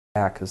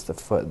back is the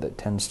foot that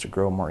tends to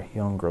grow more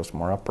heel and grows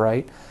more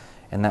upright,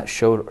 and that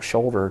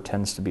shoulder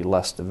tends to be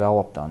less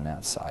developed on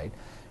that side.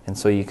 And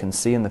so you can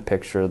see in the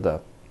picture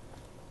the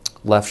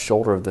left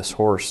shoulder of this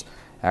horse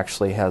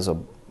actually has a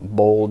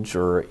bulge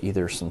or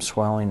either some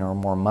swelling or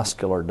more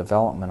muscular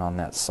development on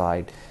that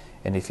side.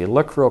 And if you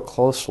look real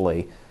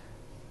closely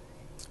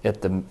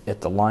at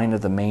the line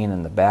of the mane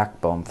and the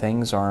backbone,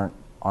 things aren't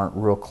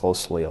real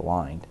closely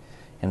aligned.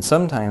 And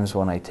sometimes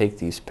when I take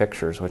these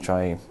pictures, which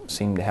I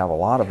seem to have a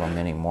lot of them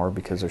anymore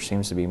because there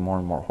seems to be more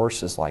and more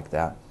horses like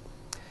that,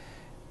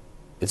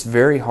 it's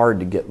very hard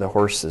to get the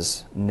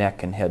horse's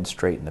neck and head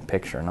straight in the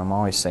picture. And I'm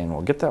always saying,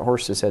 well, get that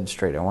horse's head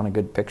straight. I want a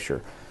good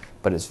picture.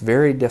 But it's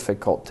very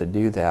difficult to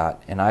do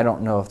that, and I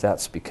don't know if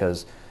that's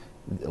because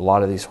a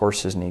lot of these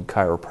horses need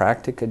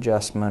chiropractic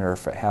adjustment or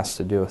if it has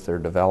to do with their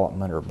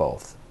development or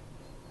both.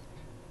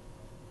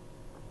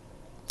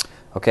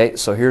 Okay,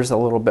 so here's a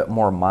little bit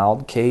more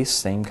mild case,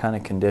 same kind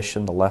of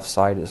condition. The left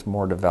side is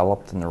more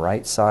developed than the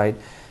right side.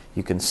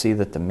 You can see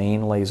that the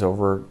mane lays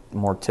over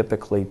more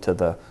typically to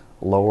the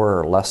lower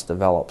or less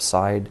developed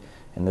side.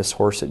 In this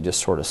horse it just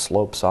sort of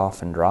slopes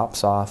off and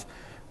drops off,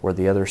 where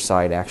the other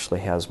side actually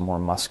has more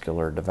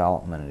muscular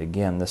development. And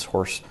again, this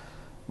horse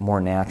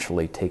more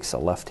naturally takes a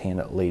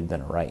left-handed lead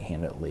than a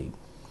right-handed lead.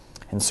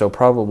 And so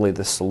probably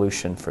the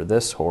solution for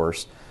this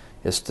horse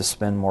is to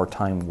spend more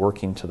time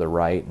working to the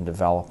right and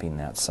developing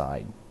that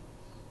side.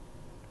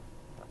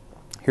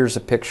 Here's a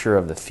picture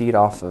of the feet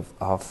off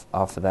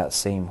of that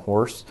same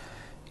horse.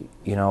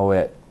 You know,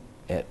 at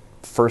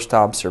first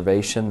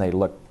observation they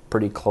look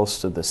pretty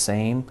close to the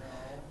same,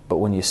 but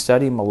when you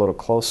study them a little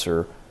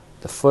closer,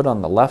 the foot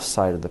on the left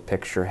side of the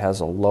picture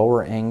has a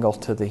lower angle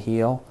to the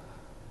heel,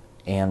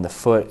 and the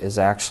foot is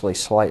actually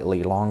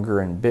slightly longer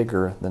and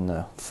bigger than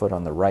the foot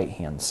on the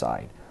right-hand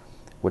side,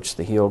 which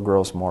the heel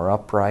grows more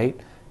upright.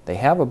 They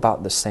have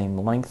about the same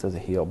length of the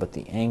heel, but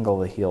the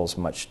angle of the heel is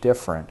much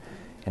different.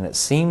 And it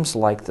seems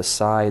like the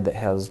side that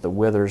has the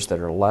withers that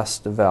are less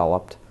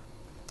developed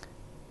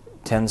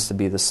tends to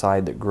be the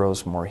side that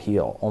grows more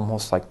heel,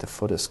 almost like the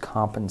foot is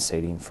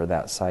compensating for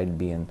that side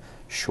being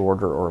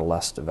shorter or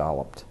less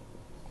developed.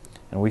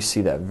 And we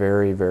see that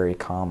very, very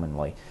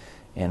commonly.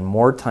 And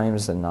more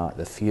times than not,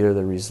 the feet are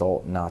the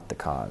result, not the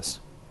cause.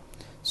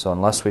 So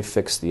unless we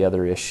fix the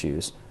other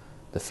issues,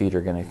 the feet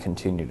are going to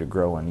continue to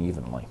grow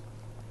unevenly.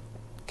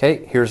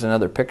 Okay, here's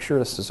another picture.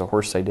 This is a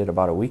horse I did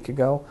about a week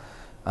ago.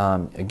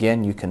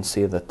 Again, you can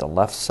see that the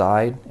left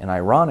side, and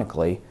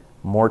ironically,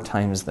 more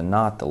times than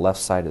not, the left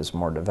side is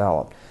more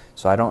developed.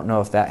 So I don't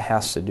know if that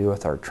has to do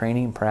with our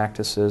training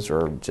practices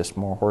or just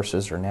more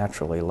horses are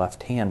naturally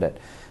left-handed,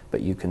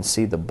 but you can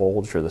see the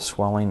bulge or the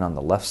swelling on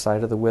the left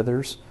side of the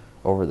withers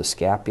over the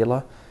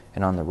scapula,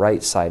 and on the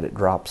right side it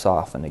drops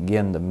off. And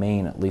again, the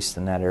mane, at least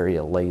in that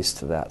area, lays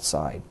to that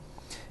side.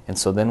 And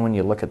so then when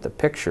you look at the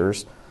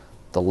pictures,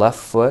 the left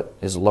foot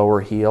is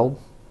lower heeled,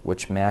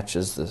 which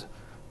matches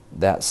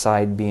that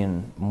side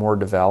being more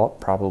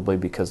developed, probably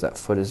because that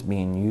foot is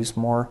being used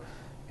more,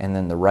 and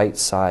then the right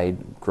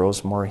side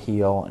grows more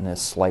heel and is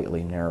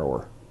slightly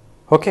narrower.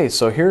 Okay,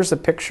 so here's a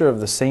picture of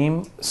the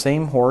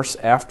same horse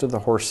after the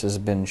horse has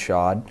been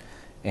shod,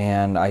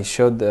 and I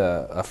showed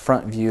a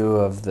front view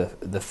of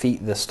the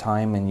feet this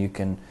time, and you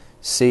can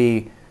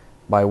see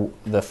by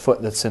the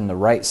foot that's in the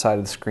right side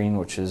of the screen,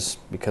 which is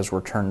because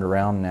we're turned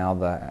around now,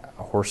 the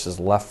horse's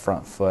left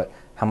front foot,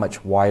 how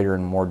much wider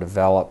and more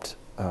developed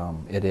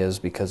it is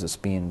because it's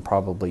being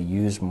probably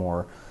used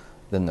more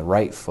than the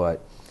right foot.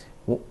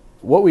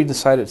 What we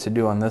decided to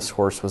do on this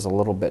horse was a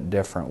little bit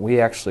different. We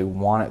actually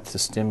wanted to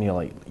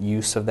stimulate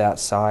use of that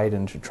side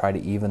and to try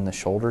to even the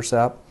shoulders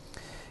up.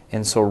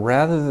 And so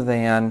rather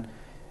than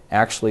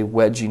actually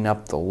wedging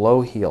up the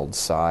low-heeled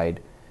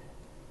side,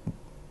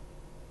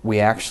 we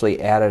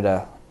actually added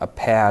a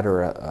pad,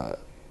 or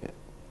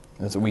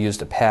we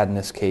used a pad in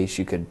this case.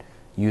 You could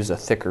use a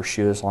thicker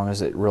shoe as long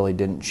as it really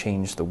didn't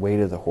change the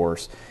weight of the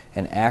horse,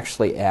 and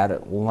actually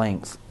added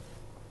length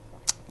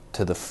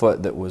to the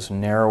foot that was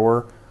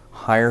narrower,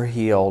 higher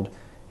heeled,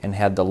 and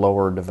had the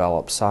lower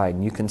developed side.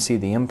 And you can see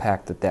the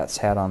impact that that's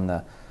had on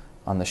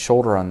the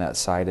shoulder on that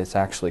side. It's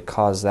actually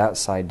caused that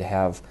side to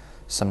have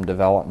some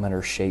development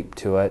or shape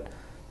to it.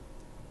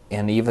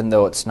 And even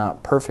though it's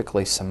not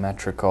perfectly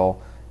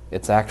symmetrical,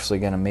 it's actually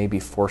going to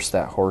maybe force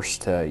that horse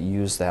to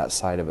use that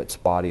side of its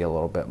body a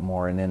little bit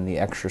more. And in the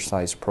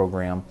exercise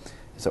program,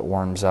 as it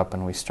warms up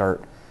and we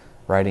start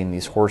riding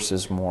these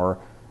horses more,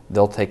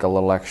 they'll take a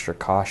little extra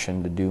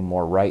caution to do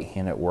more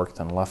right-handed work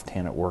than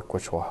left-handed work,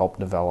 which will help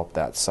develop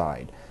that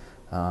side.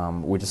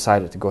 We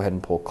decided to go ahead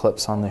and pull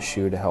clips on the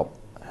shoe to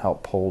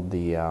help hold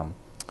the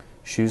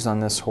shoes on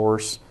this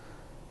horse,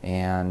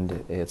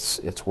 and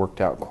it's worked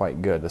out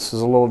quite good. This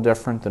is a little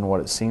different than what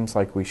it seems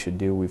like we should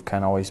do. We've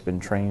kind of always been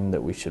trained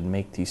that we should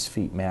make these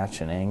feet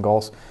match in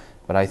angles,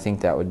 but I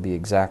think that would be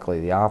exactly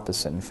the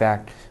opposite. In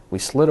fact, we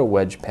slid a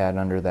wedge pad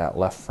under that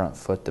left front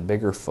foot, the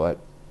bigger foot,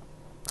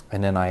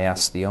 and then I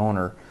asked the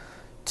owner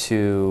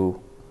to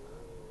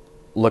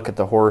look at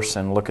the horse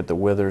and look at the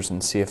withers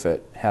and see if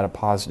it had a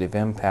positive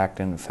impact,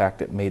 and in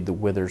fact it made the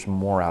withers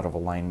more out of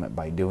alignment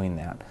by doing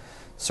that.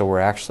 So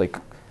we're actually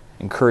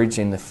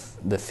encouraging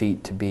the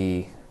feet to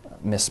be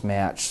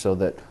mismatched so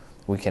that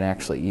we can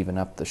actually even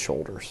up the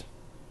shoulders.